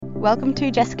Welcome to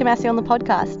Jessica Massey on the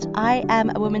podcast. I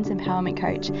am a women's empowerment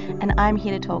coach and I'm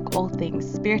here to talk all things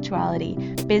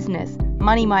spirituality, business,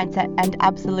 money mindset, and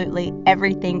absolutely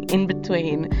everything in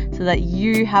between so that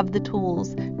you have the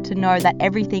tools to know that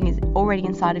everything is already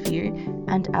inside of you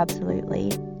and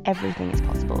absolutely everything is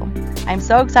possible. I'm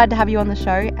so excited to have you on the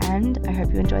show and I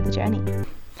hope you enjoy the journey.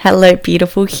 Hello,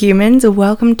 beautiful humans.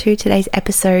 Welcome to today's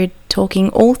episode talking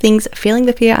all things feeling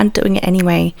the fear and doing it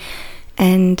anyway.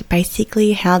 And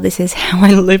basically how this is how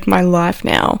I live my life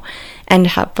now and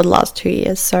have for the last 2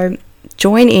 years. So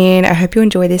join in. I hope you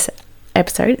enjoy this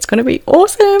episode. It's going to be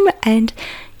awesome. And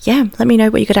yeah, let me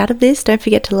know what you got out of this. Don't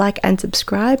forget to like and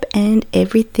subscribe, and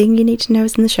everything you need to know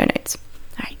is in the show notes.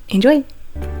 All right, enjoy.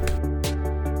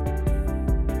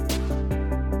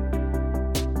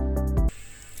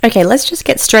 Okay, let's just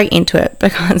get straight into it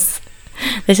because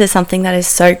this is something that is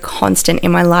so constant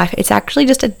in my life. It's actually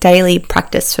just a daily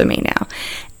practice for me now.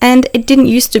 And it didn't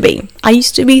used to be. I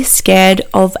used to be scared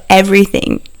of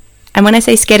everything. And when I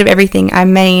say scared of everything, I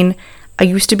mean I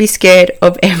used to be scared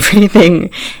of everything.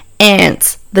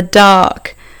 Ants, the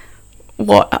dark,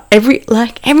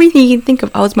 everything you can think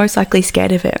of, I was most likely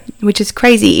scared of it, which is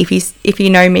crazy if you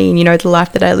know me and you know the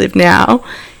life that I live now.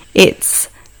 It's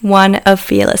one of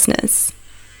fearlessness,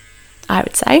 I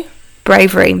would say.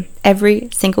 Bravery every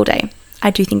single day.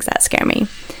 I do things that scare me.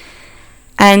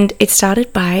 And it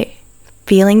started by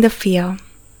feeling the fear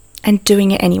and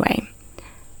doing it anyway.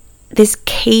 This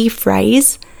key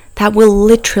phrase that will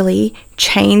literally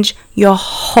change your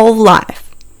whole life.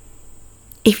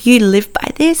 If you live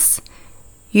by this,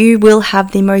 you will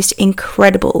have the most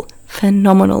incredible,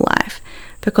 phenomenal life.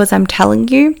 Because I'm telling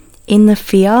you, in the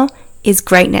fear is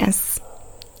greatness.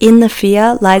 In the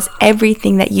fear lies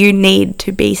everything that you need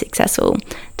to be successful,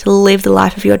 to live the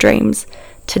life of your dreams,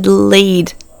 to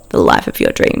lead the life of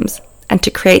your dreams, and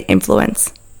to create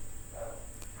influence.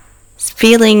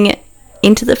 Feeling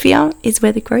into the fear is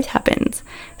where the growth happens.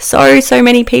 So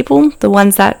many people, the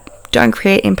ones that don't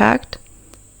create impact,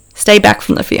 stay back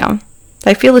from the fear.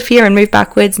 They feel the fear and move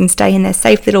backwards and stay in their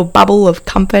safe little bubble of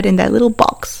comfort in their little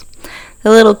box.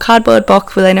 Their little cardboard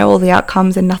box where they know all the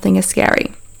outcomes and nothing is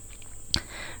scary.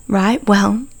 Right?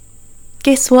 Well,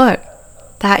 guess what?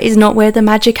 That is not where the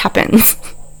magic happens.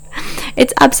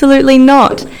 It's absolutely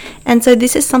not. And so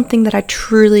this is something that I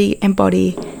truly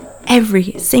embody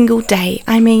every single day.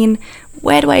 I mean,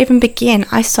 where do I even begin?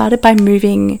 I started by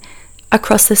moving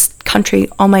across this country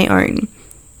on my own.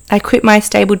 I quit my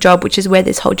stable job, which is where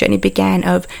this whole journey began,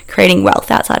 of creating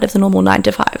wealth outside of the normal 9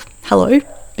 to 5. Hello,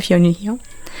 if you're new here.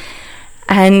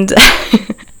 And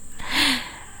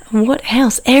what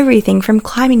else? Everything from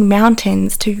climbing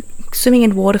mountains to swimming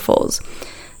in waterfalls.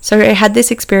 So I had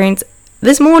this experience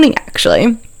this morning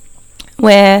actually,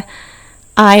 where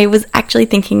I was actually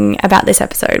thinking about this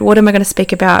episode. What am I going to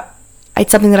speak about?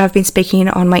 It's something that I've been speaking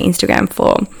on my Instagram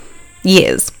for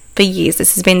years. For years,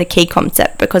 this has been the key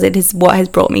concept because it is what has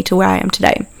brought me to where I am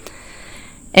today.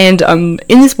 And I'm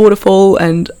in this waterfall,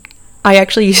 and I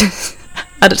actually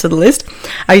add it to the list.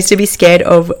 I used to be scared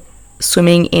of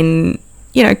swimming in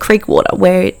creek water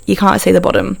where you can't see the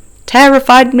bottom.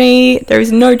 Terrified me. There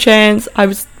is no chance. I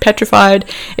was petrified.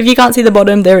 If you can't see the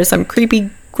bottom, there is some creepy,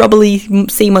 grubbly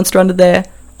sea monster under there,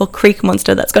 or creek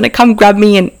monster that's going to come grab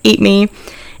me and eat me.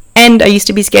 And I used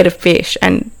to be scared of fish,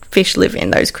 and fish live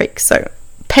in those creeks. So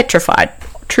petrified,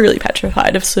 truly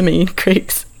petrified of swimming in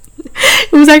creeks.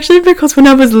 It was actually because when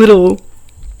I was little,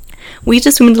 we used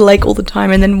to swim in the lake all the time,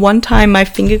 and then one time my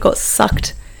finger got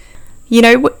sucked. You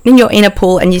know, when you're in a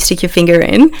pool and you stick your finger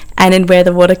in, and then where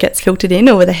the water gets filtered in,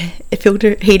 or where the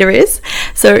filter heater is.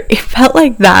 So it felt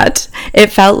like that. It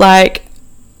felt like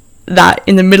that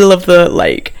in the middle of the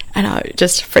lake, and I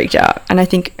just freaked out. And I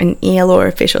think an eel or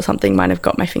a fish or something might have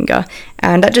got my finger,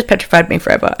 and that just petrified me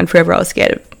forever. And forever I was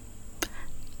scared of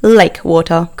lake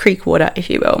water, creek water, if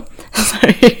you will. So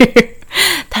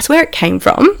that's where it came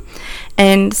from.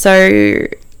 And so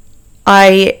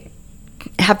I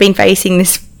have been facing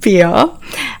this fear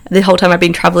the whole time I've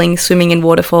been traveling, swimming in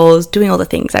waterfalls, doing all the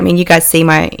things. I mean, you guys see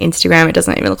my Instagram. It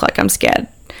doesn't even look like I'm scared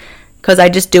because I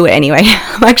just do it anyway.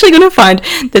 I'm actually going to find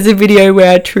there's a video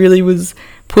where I truly was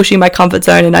pushing my comfort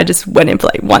zone and I just went in for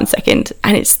like 1 second,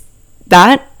 and it's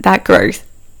that growth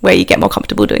where you get more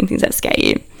comfortable doing things that scare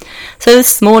you. So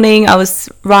this morning I was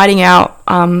writing out,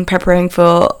 preparing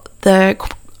for the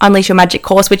Unleash Your Magic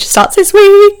course, which starts this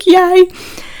week. Yay!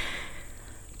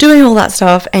 Doing all that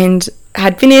stuff, and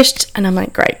had finished, and I'm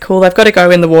like, great, cool, I've got to go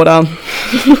in the water.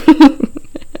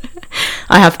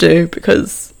 I have to,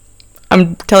 because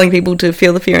I'm telling people to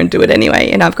feel the fear and do it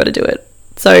anyway, and I've got to do it.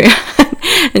 So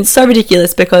it's so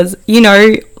ridiculous because,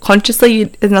 consciously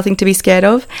there's nothing to be scared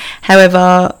of.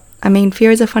 However, I mean,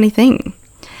 fear is a funny thing.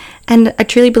 And I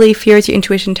truly believe fear is your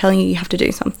intuition telling you you have to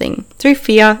do something. Through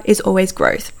fear is always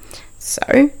growth.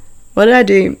 So, what did I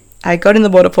do? I got in the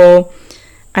waterfall,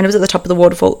 and it was at the top of the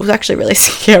waterfall. It was actually really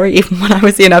scary. Even when I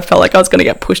was in, I felt like I was going to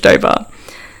get pushed over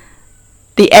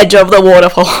the edge of the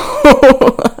waterfall.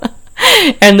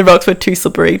 And the rocks were too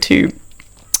slippery to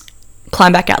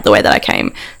climb back out the way that I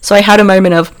came. So I had a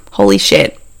moment of, holy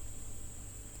shit.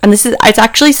 And it's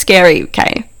actually scary,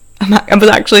 okay? I was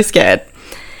actually scared.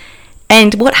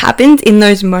 And what happens in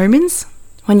those moments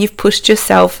when you've pushed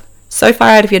yourself so far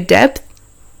out of your depth,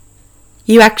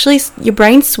 your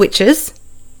brain switches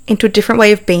into a different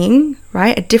way of being,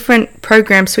 right? A different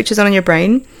program switches on in your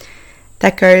brain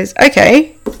that goes,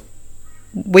 okay,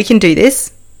 we can do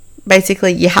this.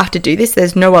 Basically, you have to do this.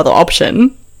 There's no other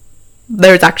option.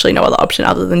 There is actually no other option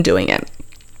other than doing it.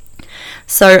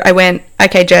 So I went,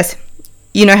 okay, Jess,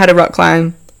 you know how to rock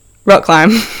climb.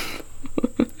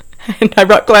 And I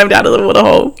rock climbed out of the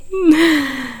waterhole.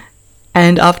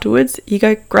 And afterwards, you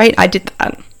go, great, I did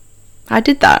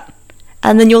that.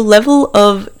 And then your level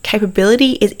of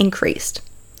capability is increased.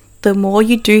 The more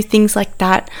you do things like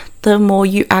that, the more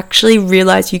you actually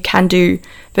realize you can do,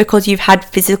 because you've had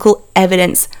physical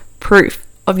evidence, proof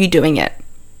of you doing it,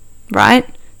 right?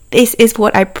 This is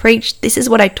what I preach. This is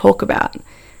what I talk about.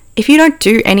 If you don't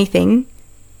do anything,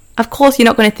 of course you're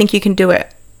not going to think you can do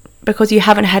it, because you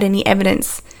haven't had any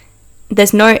evidence.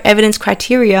 There's no evidence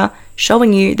criteria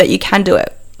showing you that you can do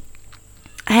it.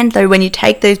 And though when you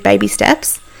take those baby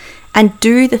steps and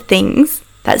do the things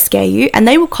that scare you, and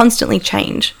they will constantly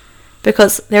change,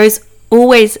 because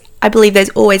I believe there's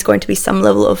always going to be some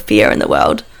level of fear in the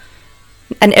world.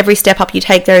 And every step up you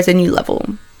take, there is a new level.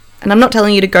 And I'm not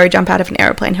telling you to go jump out of an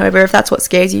airplane. However, if that's what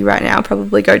scares you right now,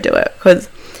 probably go do it, because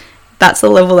that's the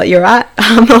level that you're at.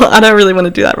 I don't really want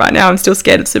to do that right now. I'm still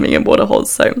scared of swimming in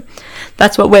waterholes. So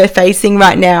that's what we're facing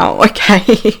right now.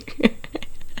 Okay.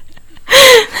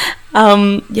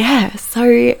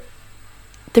 So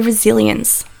the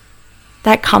resilience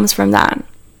that comes from that,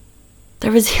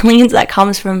 the resilience that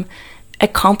comes from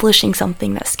accomplishing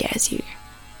something that scares you,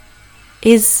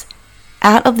 is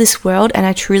out of this world. And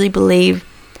I truly believe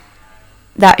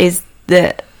that is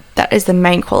the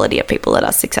main quality of people that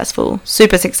are successful,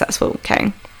 super successful,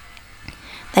 okay?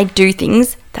 They do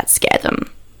things that scare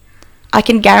them. I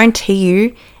can guarantee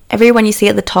you, everyone you see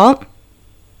at the top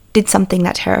did something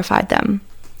that terrified them.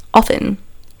 Often,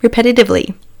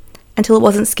 repetitively, until it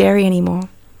wasn't scary anymore.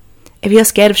 If you're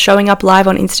scared of showing up live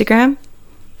on Instagram,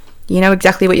 you know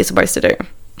exactly what you're supposed to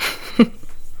do.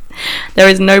 There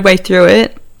is no way through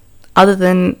it other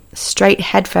than straight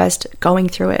headfirst going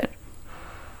through it.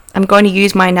 I'm going to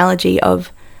use my analogy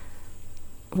of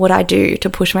what I do to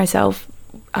push myself,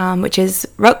 which is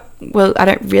I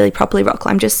don't really properly rock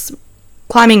climb, just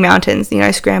climbing mountains,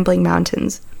 scrambling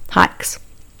mountains, hikes.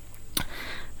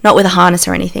 Not with a harness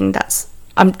or anything.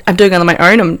 I'm doing it on my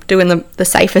own. I'm doing the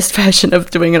safest version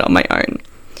of doing it on my own.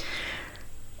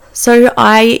 So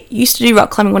I used to do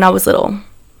rock climbing when I was little,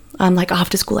 like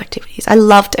after school activities. I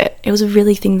loved it. It was a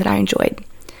really thing that I enjoyed.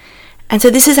 And so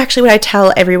this is actually what I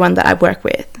tell everyone that I work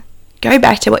with. Go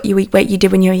back to what you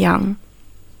did when you were young.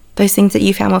 Those things that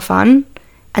you found were fun,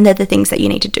 and they're the things that you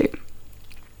need to do.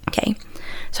 Okay.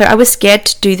 So I was scared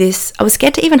to do this. I was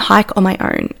scared to even hike on my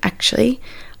own, actually.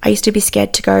 I used to be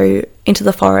scared to go into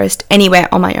the forest anywhere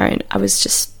on my own. I was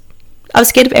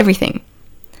scared of everything.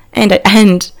 And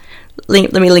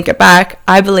let me link it back.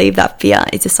 I believe that fear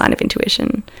is a sign of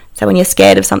intuition. So when you're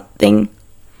scared of something,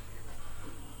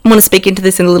 I want to speak into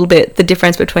this in a little bit, the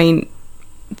difference between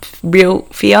real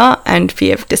fear and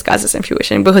fear disguised as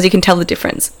intuition, because you can tell the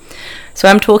difference. So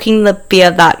I'm talking the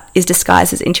fear that is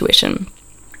disguised as intuition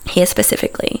here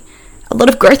specifically. A lot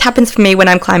of growth happens for me when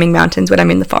I'm climbing mountains, when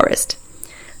I'm in the forest.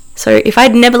 So if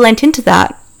I'd never lent into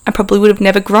that, I probably would have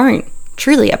never grown.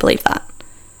 Truly, I believe that.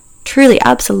 Truly,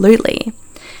 absolutely.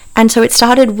 And so it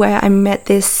started where I met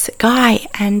this guy,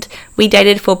 and we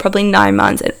dated for probably 9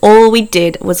 months, and all we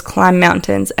did was climb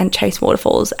mountains and chase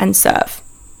waterfalls and surf.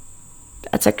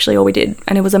 That's actually all we did,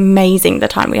 and it was amazing the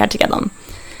time we had together.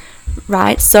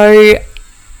 Right? So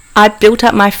I built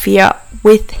up my fear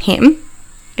with him.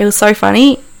 It was so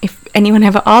funny. If anyone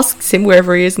ever asks him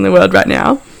wherever he is in the world right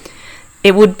now,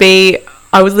 it would be,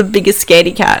 I was the biggest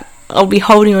scaredy cat. I'll be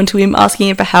holding on to him, asking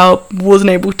him for help,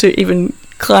 wasn't able to even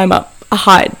climb up a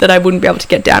height that I wouldn't be able to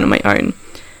get down on my own.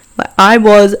 Like, I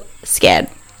was scared.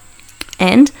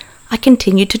 And I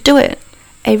continued to do it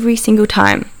every single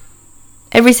time.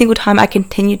 Every single time I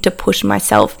continued to push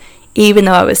myself, even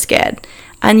though I was scared.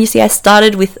 And you see, I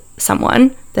started with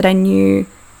someone that I knew,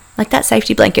 like that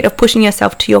safety blanket of pushing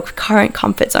yourself to your current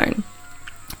comfort zone.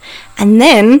 And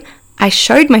then I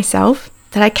showed myself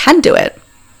that I can do it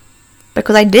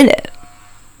because I did it.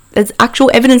 There's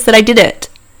actual evidence that I did it.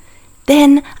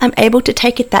 Then I'm able to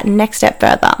take it that next step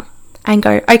further and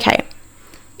go, okay,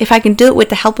 if I can do it with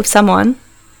the help of someone,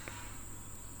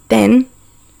 then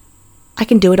I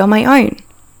can do it on my own,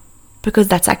 because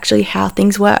that's actually how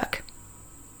things work.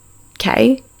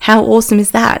 Okay, how awesome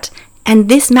is that? And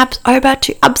this maps over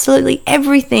to absolutely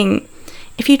everything.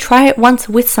 If you try it once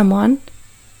with someone,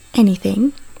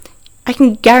 anything, I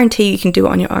can guarantee you can do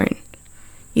it on your own.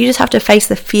 You just have to face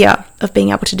the fear of being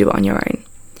able to do it on your own.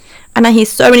 And I hear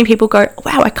so many people go,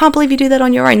 wow, I can't believe you do that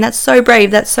on your own. That's so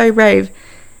brave. That's so brave.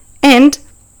 And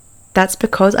that's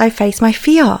because I face my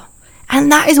fear.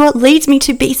 And that is what leads me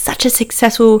to be such a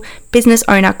successful business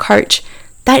owner, coach.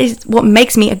 That is what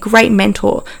makes me a great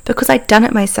mentor, because I've done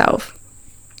it myself.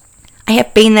 I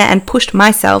have been there and pushed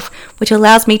myself, which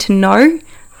allows me to know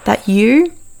that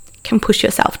you can push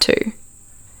yourself too.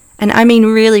 And I mean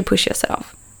really push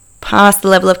yourself past the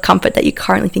level of comfort that you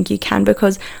currently think you can,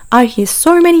 because I hear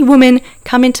so many women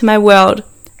come into my world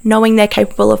knowing they're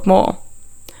capable of more,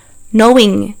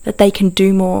 knowing that they can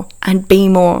do more and be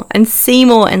more and see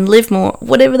more and live more,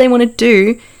 whatever they want to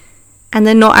do, and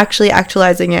they're not actually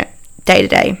actualizing it day to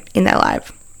day in their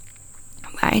life,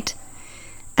 right?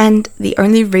 And the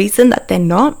only reason that they're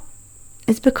not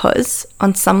is because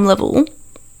on some level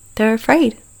they're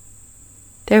afraid.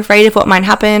 They're afraid of what might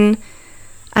happen.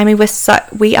 I mean,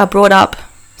 we are brought up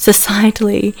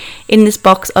societally in this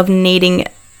box of needing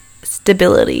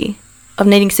stability, of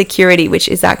needing security, which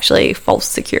is actually false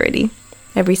security.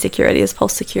 Every security is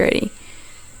false security.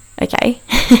 Okay?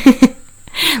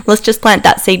 Let's just plant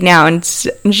that seed now and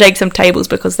shake some tables,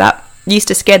 because that used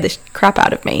to scare the crap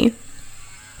out of me.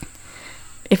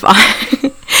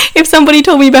 If somebody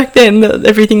told me back then that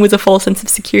everything was a false sense of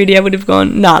security, I would have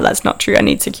gone, nah, that's not true. I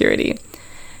need security.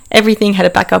 Everything had a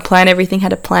backup plan, everything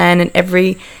had a plan, and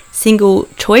every single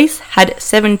choice had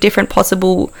 7 different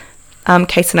possible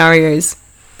case scenarios.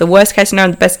 The worst case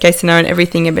scenario, the best case scenario, and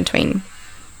everything in between.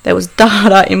 There was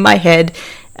data in my head,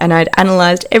 and I'd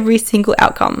analysed every single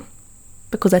outcome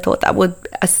because I thought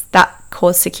that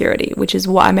caused security, which is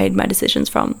what I made my decisions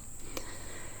from.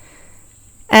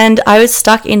 And I was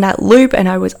stuck in that loop, and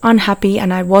I was unhappy,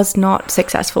 and I was not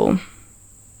successful.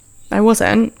 I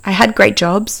wasn't. I had great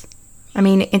jobs. I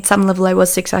mean, at some level I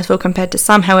was successful compared to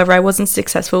some. However, I wasn't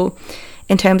successful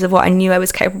in terms of what I knew I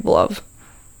was capable of,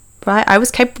 right? I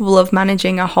was capable of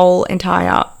managing a whole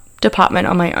entire department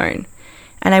on my own,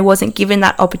 and I wasn't given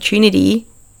that opportunity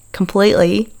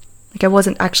completely. Like, I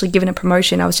wasn't actually given a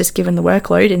promotion. I was just given the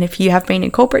workload. And if you have been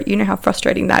in corporate, you know how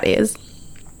frustrating that is.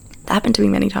 That happened to me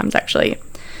many times, actually.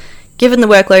 Given the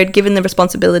workload, given the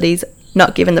responsibilities,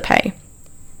 not given the pay,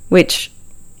 which...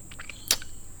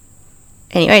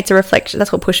 Anyway, it's a reflection.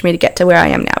 That's what pushed me to get to where I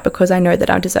am now, because I know that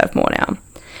I deserve more now.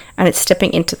 And it's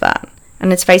stepping into that.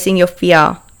 And it's facing your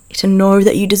fear to know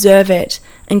that you deserve it,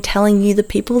 and telling you the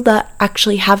people that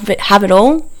actually have it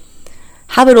all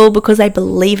because they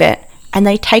believe it and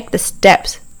they take the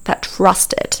steps that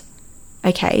trust it.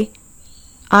 Okay?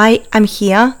 I am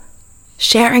here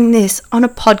sharing this on a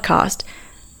podcast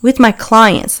with my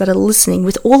clients that are listening,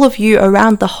 with all of you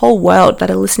around the whole world that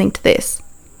are listening to this.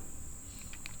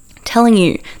 Telling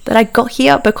you that I got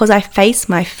here because I face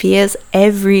my fears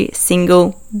every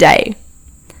single day.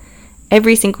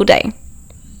 Every single day.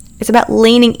 It's about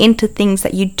leaning into things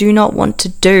that you do not want to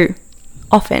do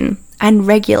often and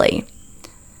regularly.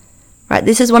 Right?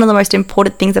 This is one of the most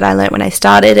important things that I learned when I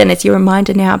started, and it's your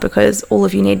reminder now, because all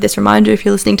of you need this reminder if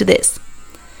you're listening to this.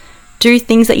 Do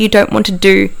things that you don't want to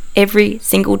do every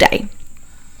single day.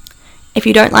 If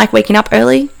you don't like waking up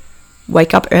early,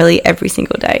 wake up early every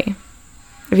single day.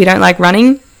 If you don't like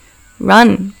running,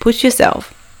 run, push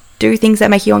yourself. Do things that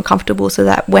make you uncomfortable, so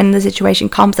that when the situation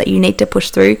comes that you need to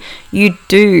push through, you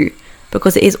do,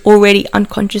 because it is already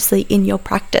unconsciously in your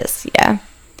practice, yeah?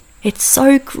 It's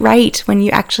so great when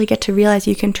you actually get to realize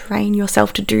you can train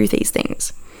yourself to do these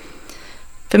things.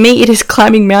 For me, it is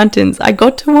climbing mountains. I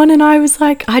got to one and I was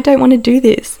like, I don't want to do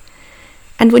this.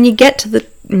 And when you get to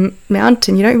the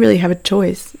mountain, you don't really have a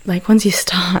choice. Like, once you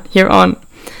start, you're on.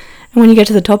 And when you get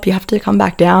to the top, you have to come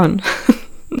back down.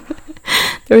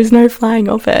 There is no flying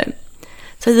off it.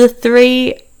 So the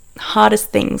 3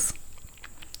 hardest things.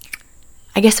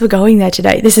 I guess we're going there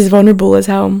today. This is vulnerable as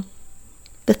hell.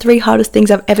 The 3 hardest things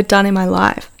I've ever done in my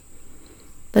life.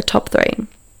 The top 3.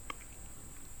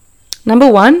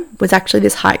 Number 1 was actually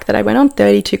this hike that I went on,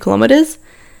 32 kilometers.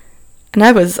 And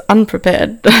I was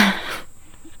unprepared.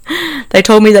 They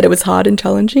told me that it was hard and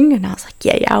challenging. And I was like,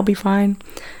 yeah, I'll be fine.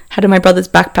 Had my brother's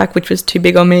backpack, which was too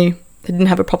big on me. I didn't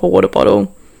have a proper water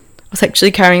bottle. was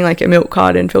actually carrying like a milk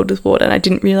carton filled with water, and I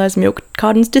didn't realize milk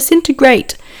cartons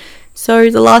disintegrate. So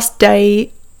the last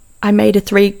day, I made a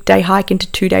 3-day hike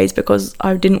into 2 days because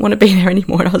I didn't want to be there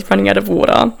anymore and I was running out of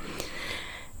water.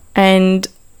 And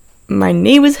my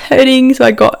knee was hurting, so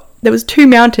there was 2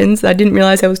 mountains. I didn't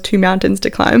realize there was 2 mountains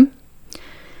to climb.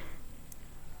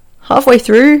 Halfway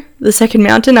through the second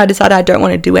mountain, I decided I don't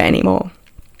want to do it anymore.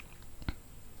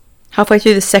 Halfway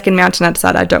through the second mountain, I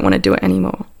decided I don't want to do it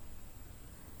anymore.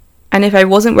 And if I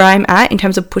wasn't where I'm at in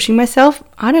terms of pushing myself,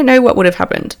 I don't know what would have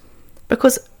happened.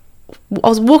 Because I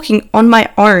was walking on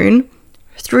my own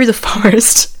through the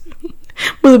forest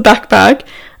with a backpack,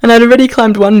 and I'd already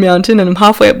climbed 1 mountain and I'm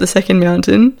halfway up the second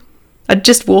mountain. I'd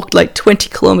just walked like 20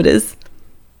 kilometers.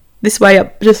 This way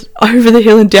up, just over the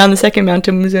hill and down the second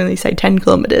mountain was only, say, 10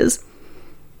 kilometers.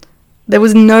 There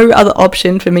was no other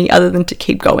option for me other than to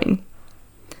keep going.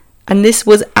 And this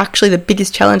was actually the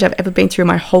biggest challenge I've ever been through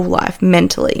my whole life,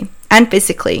 mentally and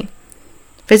physically.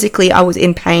 Physically, I was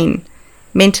in pain.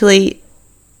 Mentally,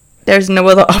 there's no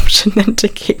other option than to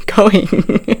keep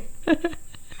going.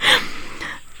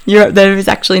 There is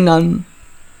actually none.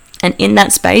 And in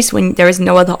that space, when there is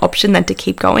no other option than to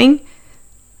keep going,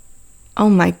 oh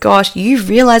my gosh, you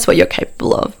realize what you're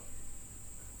capable of.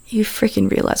 You freaking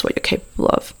realize what you're capable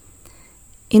of.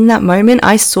 In that moment,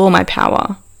 I saw my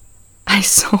power. I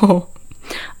saw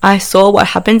what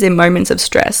happens in moments of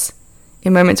stress,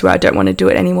 in moments where I don't want to do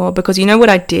it anymore. Because you know what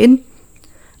I did?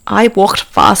 I walked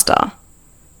faster.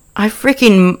 I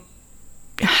freaking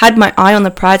had my eye on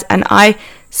the prize and I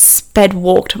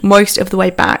walked most of the way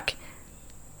back.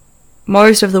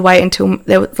 Most of the way until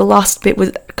the last bit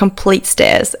was complete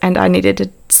stairs and I needed to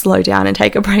slow down and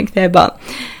take a break there. But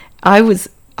I was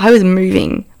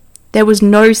moving. There was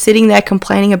no sitting there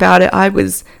complaining about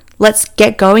it. Let's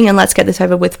get going and let's get this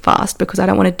over with fast because I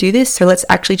don't want to do this. So let's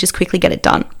actually just quickly get it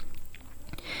done.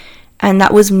 And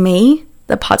that was me,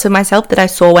 the parts of myself that I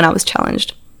saw when I was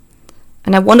challenged.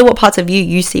 And I wonder what parts of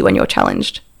you see when you're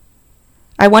challenged.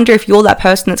 I wonder if you're that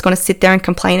person that's going to sit there and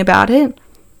complain about it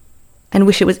and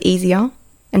wish it was easier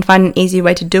and find an easier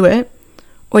way to do it.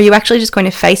 Or are you actually just going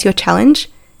to face your challenge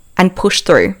and push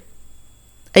through?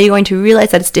 Are you going to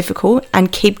realize that it's difficult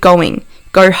and keep going,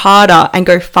 go harder and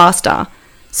go faster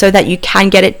so that you can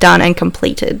get it done and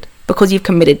completed because you've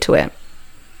committed to it?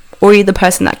 Or are you the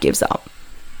person that gives up?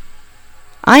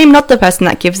 I am not the person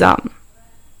that gives up.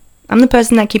 I'm the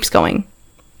person that keeps going.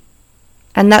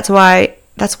 And that's why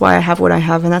I have what I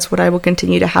have, and that's what I will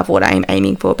continue to have what I am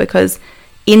aiming for, because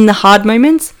in the hard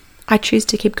moments, I choose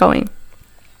to keep going.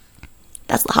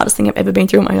 That's the hardest thing I've ever been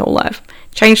through in my whole life.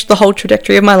 Changed the whole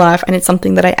trajectory of my life, and it's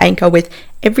something that I anchor with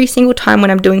every single time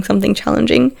when I'm doing something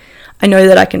challenging. I know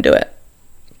that I can do it.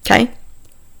 Okay?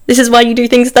 This is why you do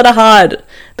things that are hard,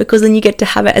 because then you get to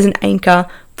have it as an anchor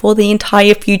for the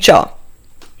entire future.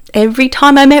 Every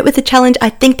time I met with a challenge, I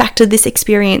think back to this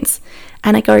experience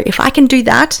and I go, if I can do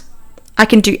that, I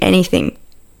can do anything.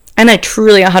 And I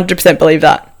truly 100% believe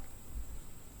that.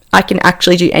 I can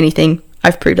actually do anything.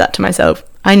 I've proved that to myself.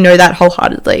 I know that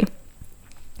wholeheartedly.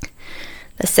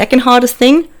 The second hardest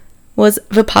thing was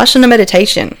Vipassana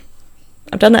meditation.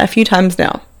 I've done that a few times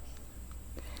now.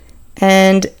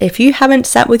 And if you haven't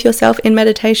sat with yourself in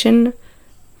meditation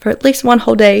for at least one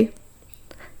whole day,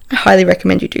 I highly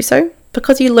recommend you do so,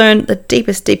 because you learn the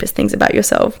deepest things about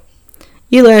yourself.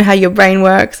 You learn how your brain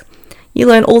works. You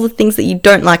learn all the things that you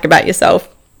don't like about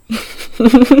yourself.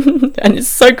 And it's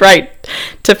so great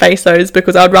to face those,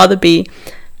 because I'd rather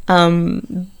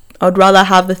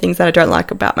have the things that I don't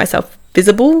like about myself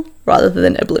visible rather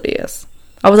than oblivious.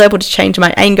 I was able to change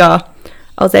my anger.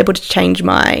 I was able to change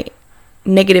my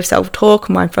negative self-talk,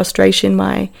 my frustration,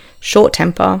 my short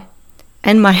temper,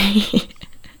 and my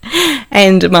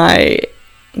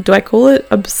do I call it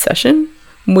obsession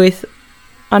with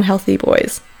unhealthy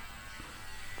boys?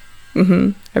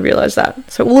 I realized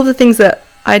that. So all of the things that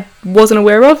I wasn't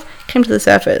aware of came to the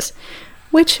surface,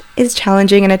 which is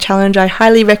challenging, and a challenge I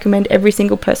highly recommend every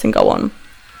single person go on.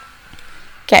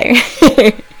 Okay.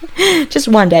 Just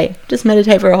one day. Just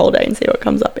meditate for a whole day and see what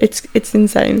comes up. It's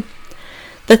insane.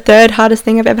 The third hardest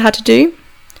thing I've ever had to do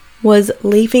was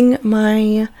leaving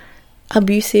my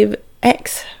abusive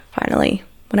ex, finally,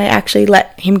 when I actually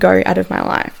let him go out of my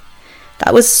life.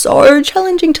 That was so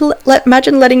challenging to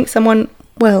imagine letting someone,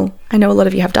 well, I know a lot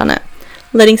of you have done it,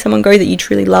 letting someone go that you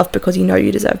truly love because you know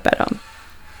you deserve better.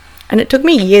 And it took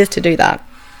me years to do that.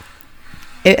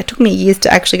 It took me years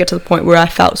to actually get to the point where I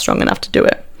felt strong enough to do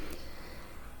it.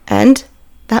 And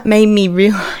that made me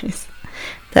realize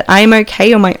that I am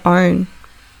okay on my own.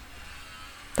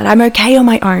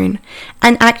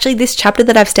 And actually, this chapter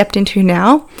that I've stepped into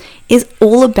now is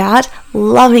all about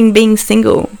loving being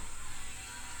single.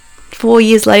 4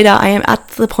 years later, I am at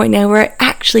the point now where I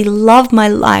actually love my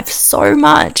life so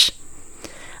much.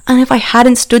 And if I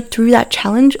hadn't stood through that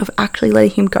challenge of actually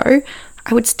letting him go,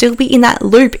 I would still be in that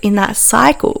loop, in that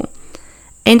cycle.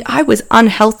 And I was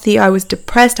unhealthy, I was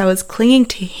depressed, I was clinging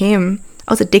to him,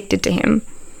 I was addicted to him.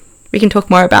 We can talk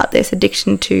more about this,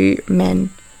 addiction to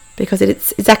men, because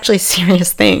it's actually a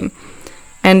serious thing.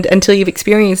 And until you've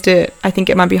experienced it, I think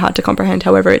it might be hard to comprehend.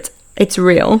 However, it's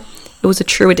real. It was a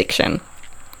true addiction.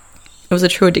 It was a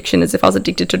true addiction, as if I was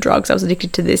addicted to drugs. I was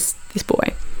addicted to this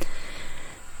boy.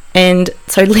 And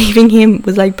so leaving him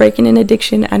was like breaking an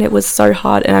addiction, and it was so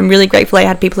hard. And I'm really grateful I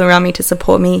had people around me to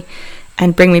support me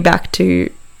and bring me back to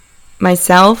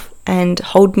myself and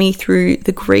hold me through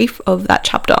the grief of that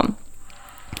chapter.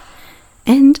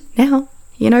 And now,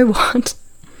 you know what?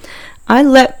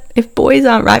 If boys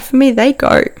aren't right for me, they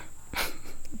go.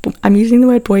 I'm using the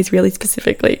word boys really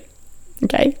specifically,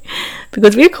 okay?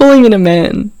 Because we're calling in a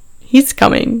man. He's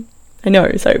coming. I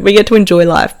know. So we get to enjoy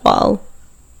life while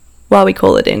we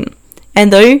call it in.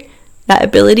 And though that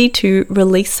ability to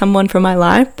release someone from my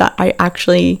life that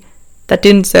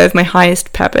didn't serve my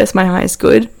highest purpose, my highest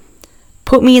good,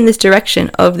 put me in this direction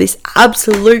of this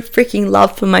absolute freaking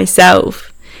love for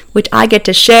myself, which I get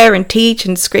to share and teach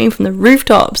and scream from the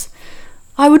rooftops.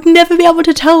 I would never be able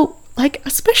to tell,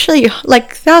 especially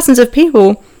thousands of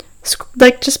people,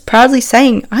 just proudly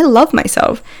saying, I love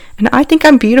myself and I think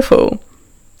I'm beautiful.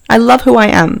 I love who I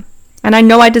am and I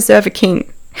know I deserve a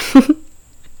king.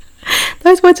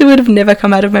 Those words would have never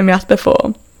come out of my mouth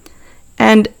before.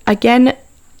 And again,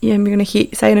 I'm going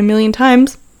to say it a million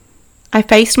times, I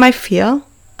faced my fear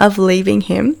of leaving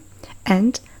him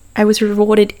and I was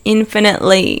rewarded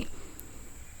infinitely.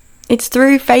 It's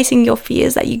through facing your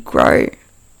fears that you grow.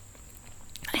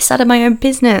 I started my own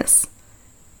business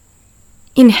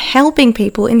in helping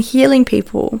people, in healing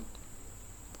people.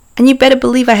 And you better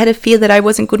believe I had a fear that I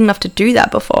wasn't good enough to do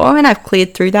that before, and I've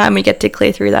cleared through that, and we get to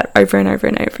clear through that over and over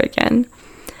and over again.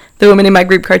 The women in my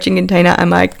group coaching container and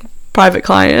my private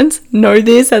clients know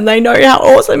this, and they know how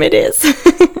awesome it is.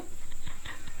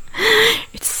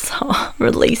 It's so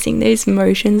releasing those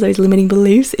emotions, those limiting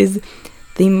beliefs is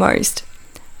the most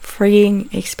freeing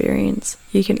experience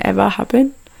you can ever have.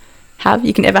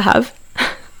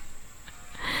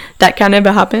 That can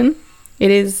never happen.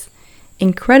 It is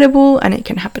incredible and it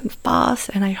can happen fast,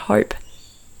 and I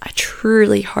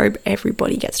truly hope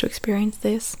everybody gets to experience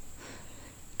this.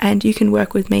 And you can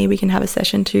work with me, we can have a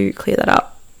session to clear that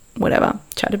up, whatever,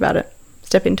 chat about it,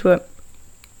 step into it.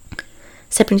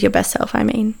 Step into your best self, I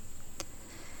mean.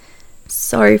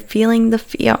 So feeling the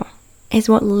fear is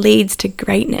what leads to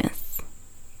greatness.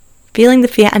 Feeling the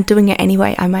fear and doing it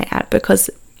anyway, I might add, because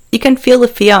you can feel the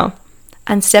fear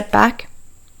and step back,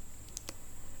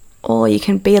 or you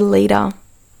can be a leader,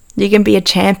 you can be a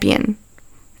champion,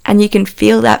 and you can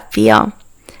feel that fear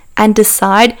and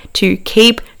decide to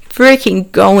keep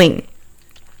freaking going,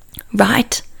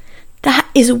 right? That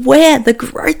is where the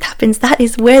growth happens. That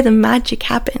is where the magic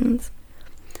happens.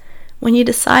 When you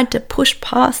decide to push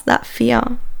past that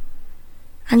fear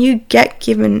and you get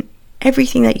given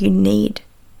everything that you need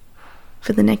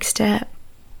for the next step.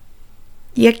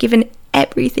 You get given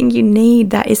everything you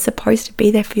need that is supposed to be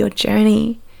there for your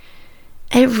journey.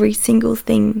 Every single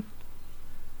thing.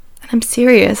 And I'm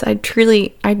serious.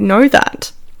 I know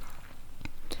that.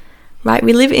 Right?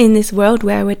 We live in this world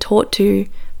where we're taught to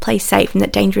play safe and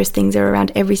that dangerous things are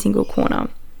around every single corner.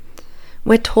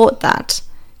 We're taught that,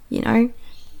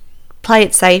 play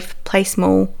it safe, play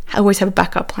small, always have a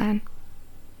backup plan.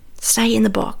 Stay in the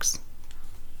box.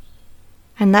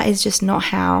 And that is just not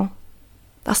how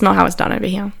it's done over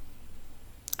here.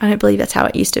 I don't believe that's how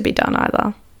it used to be done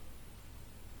either.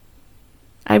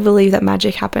 I believe that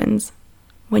magic happens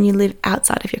when you live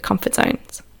outside of your comfort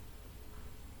zones.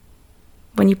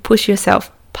 When you push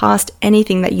yourself past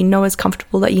anything that you know is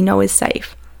comfortable, that you know is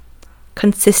safe,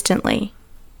 consistently.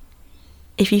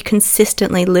 If you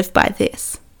consistently live by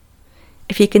this,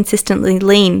 if you consistently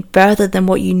lean further than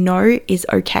what you know is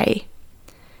okay,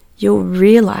 you'll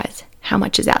realize how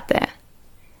much is out there.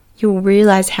 You'll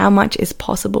realize how much is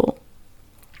possible.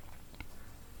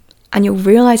 And you'll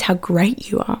realize how great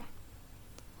you are.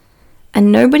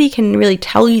 And nobody can really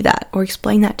tell you that or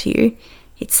explain that to you.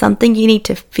 It's something you need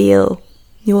to feel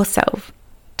yourself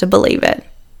to believe it.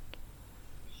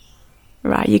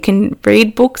 Right? You can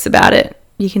read books about it.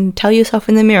 You can tell yourself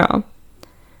in the mirror.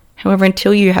 However,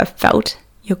 until you have felt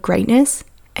your greatness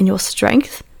and your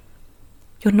strength,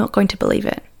 you're not going to believe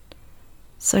it.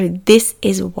 So this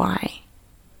is why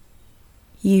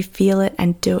you feel it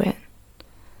and do it.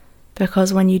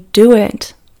 Because when you do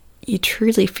it, you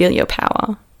truly feel your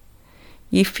power.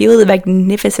 You feel the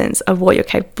magnificence of what you're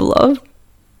capable of.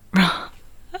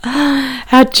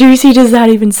 How juicy does that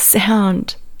even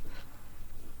sound?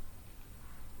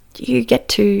 You get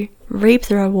to reap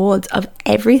the rewards of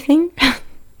everything.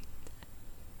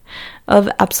 Of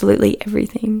absolutely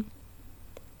everything.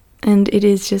 And it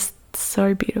is just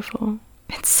so beautiful.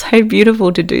 It's so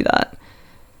beautiful to do that.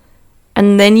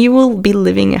 And then you will be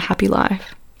living a happy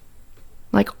life.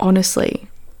 Like, honestly,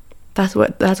 that's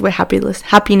where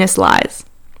happiness lies.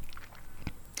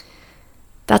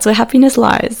 That's where happiness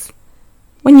lies.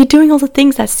 When you're doing all the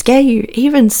things that scare you,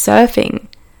 even surfing,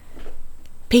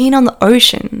 being on the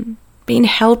ocean, being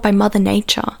held by Mother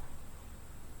Nature.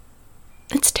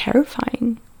 It's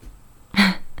terrifying.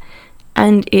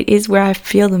 And it is where I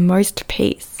feel the most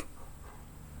peace.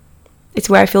 It's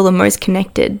where I feel the most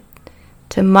connected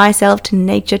to myself, to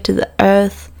nature, to the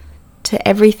earth, to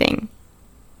everything.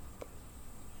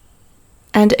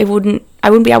 And I wouldn't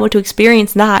be able to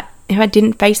experience that if I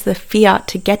didn't face the fear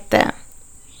to get there.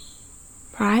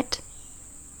 Right?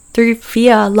 Through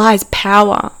fear lies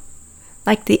power.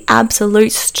 Like the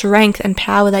absolute strength and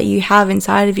power that you have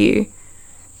inside of you.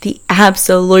 The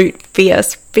absolute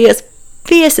fiercest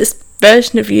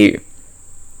version of you.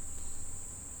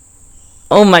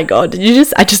 Oh my god,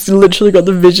 I just literally got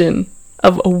the vision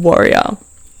of a warrior.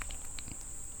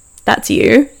 That's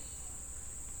you.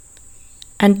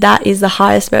 And that is the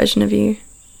highest version of you.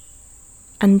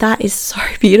 And that is so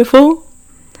beautiful.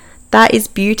 That is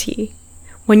beauty.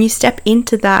 When you step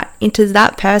into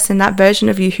that person, that version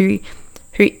of you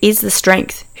who is the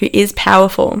strength, who is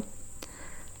powerful,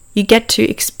 you get to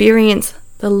experience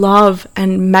the love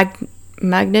and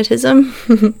magnetism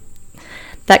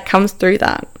that comes through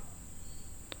that.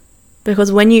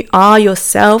 Because when you are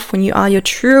yourself, when you are your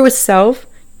truest self,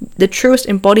 the truest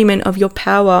embodiment of your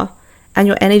power and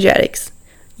your energetics,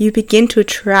 you begin to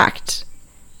attract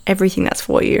everything that's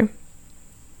for you.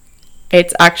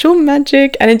 It's actual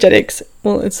magic, energetics.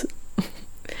 Well, I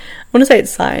want to say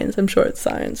it's science. I'm sure it's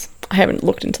science. I haven't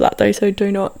looked into that though, so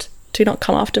do not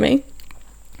come after me.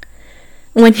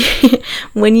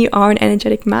 When you are an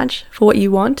energetic match for what you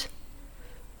want,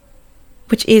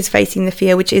 which is facing the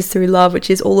fear, which is through love, which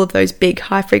is all of those big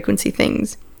high frequency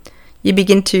things, you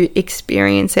begin to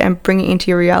experience it and bring it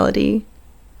into your reality.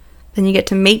 Then you get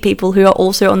to meet people who are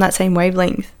also on that same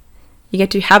wavelength. You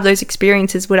get to have those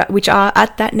experiences which are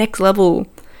at that next level,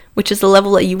 which is the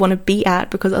level that you want to be at,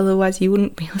 because otherwise you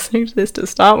wouldn't be listening to this to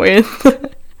start with.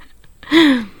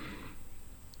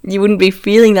 You wouldn't be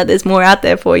feeling that there's more out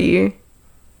there for you.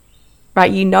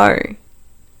 Right? You know.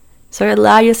 So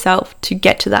allow yourself to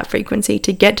get to that frequency,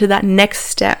 to get to that next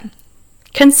step.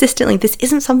 Consistently. This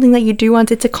isn't something that you do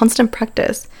once, it's a constant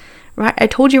practice. Right? I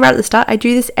told you right at the start, I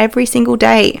do this every single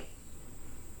day.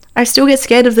 I still get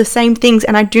scared of the same things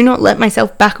and I do not let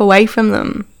myself back away from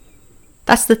them.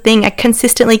 That's the thing. I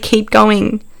consistently keep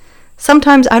going.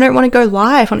 Sometimes I don't want to go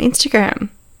live on Instagram.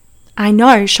 I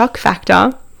know, shock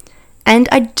factor. And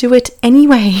I do it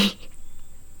anyway.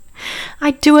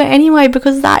 I do it anyway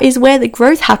because that is where the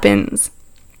growth happens.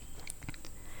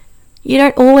 You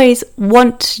don't always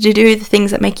want to do the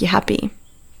things that make you happy.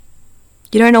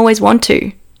 You don't always want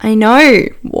to. I know.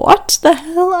 What the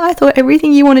hell? I thought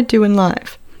everything you want to do in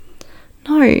life.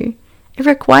 No. It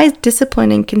requires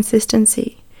discipline and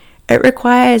consistency. It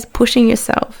requires pushing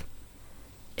yourself.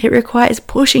 It requires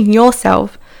pushing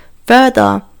yourself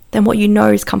further than what you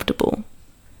know is comfortable.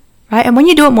 Right? And when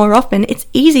you do it more often, it's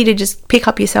easy to just pick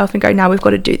up yourself and go, now we've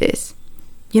got to do this.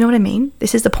 You know what I mean?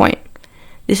 This is the point.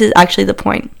 This is actually the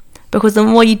point. Because the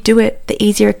more you do it, the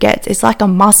easier it gets. It's like a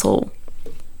muscle.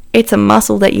 It's a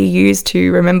muscle that you use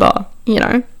to remember, you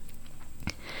know?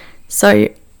 So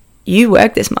you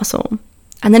work this muscle.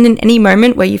 And then in any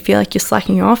moment where you feel like you're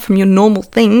slacking off from your normal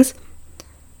things,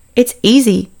 it's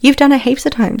easy. You've done it heaps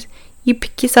of times. You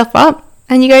pick yourself up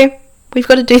and you go, we've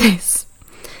got to do this.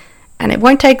 And it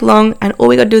won't take long, and all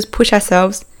we got to do is push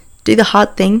ourselves, do the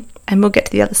hard thing, and we'll get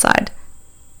to the other side.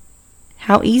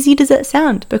 How easy does that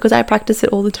sound? Because I practice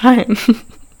it all the time.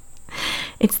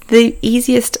 It's the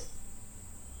easiest.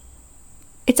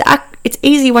 It's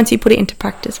easy once you put it into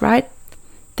practice, right?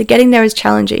 The getting there is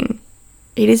challenging.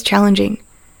 It is challenging.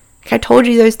 Like I told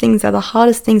you, those things are the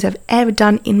hardest things I've ever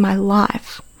done in my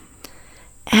life.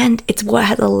 And it's what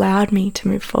has allowed me to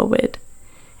move forward.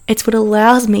 It's what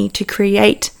allows me to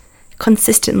create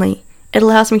consistently. It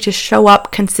allows me to show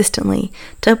up consistently,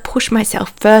 to push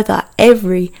myself further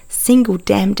every single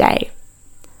damn day.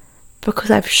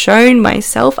 Because I've shown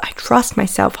myself, I trust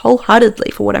myself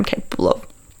wholeheartedly for what I'm capable of.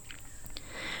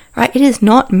 Right? It is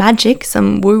not magic,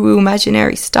 some woo-woo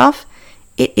imaginary stuff.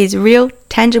 It is real,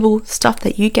 tangible stuff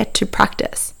that you get to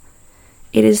practice.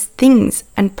 It is things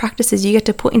and practices you get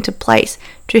to put into place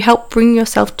to help bring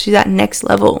yourself to that next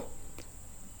level.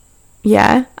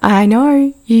 Yeah, I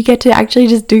know. You get to actually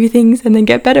just do things and then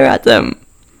get better at them.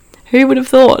 Who would have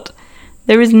thought?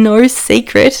 There is no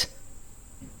secret.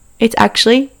 It's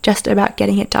actually just about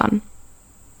getting it done.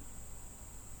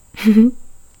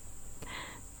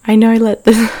 I know, I'm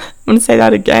going to say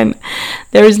that again.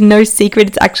 There is no secret.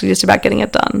 It's actually just about getting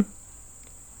it done.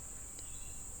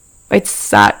 It's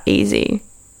that easy.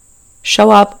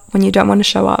 Show up when you don't want to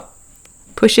show up.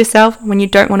 Push yourself when you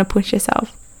don't want to push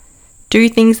yourself. Do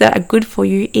things that are good for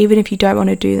you even if you don't want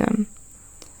to do them.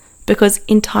 Because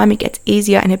in time it gets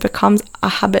easier and it becomes a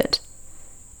habit.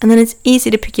 And then it's easy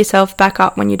to pick yourself back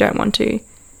up when you don't want to.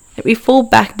 We fall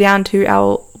back down to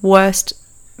our worst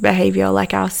behavior,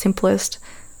 like our simplest,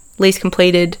 least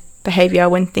completed behavior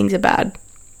when things are bad.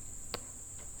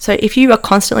 So if you are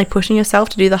constantly pushing yourself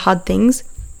to do the hard things,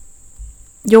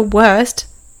 your worst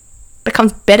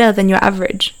becomes better than your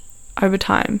average over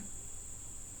time.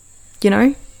 You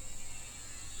know?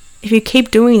 If you keep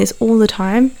doing this all the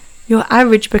time, your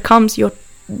average becomes your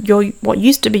what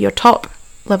used to be your top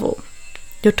level,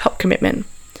 your top commitment.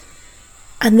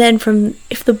 And then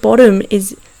if the bottom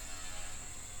is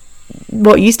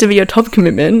what used to be your top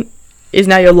commitment is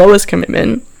now your lowest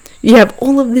commitment, you have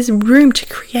all of this room to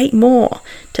create more,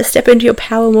 to step into your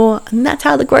power more. And that's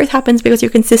how the growth happens, because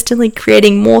you're consistently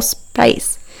creating more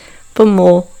space for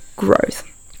more growth.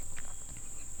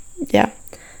 Yeah.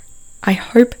 I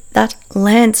hope that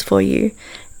lands for you.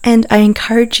 And I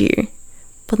encourage you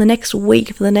for the next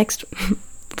week, for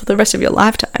the rest of your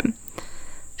lifetime,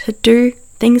 to do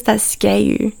things that scare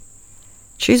you.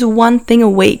 Choose one thing a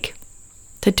week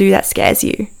to do that scares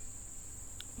you.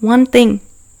 One thing.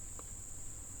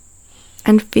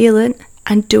 And feel it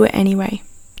and do it anyway.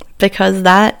 Because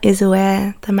that is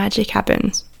where the magic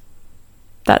happens.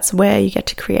 That's where you get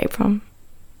to create from.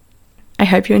 I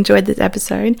hope you enjoyed this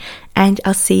episode, and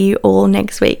I'll see you all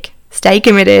next week. Stay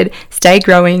committed, stay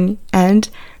growing, and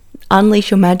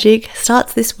unleash your magic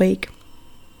starts this week.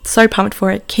 So pumped for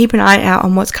it. Keep an eye out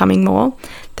on what's coming more.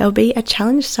 There'll be a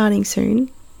challenge starting soon.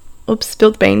 Oops,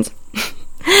 spilled beans.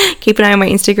 Keep an eye on my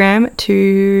Instagram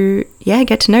to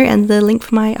get to know, and the link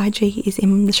for my IG is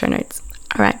in the show notes.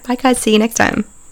 Alright, bye guys, see you next time.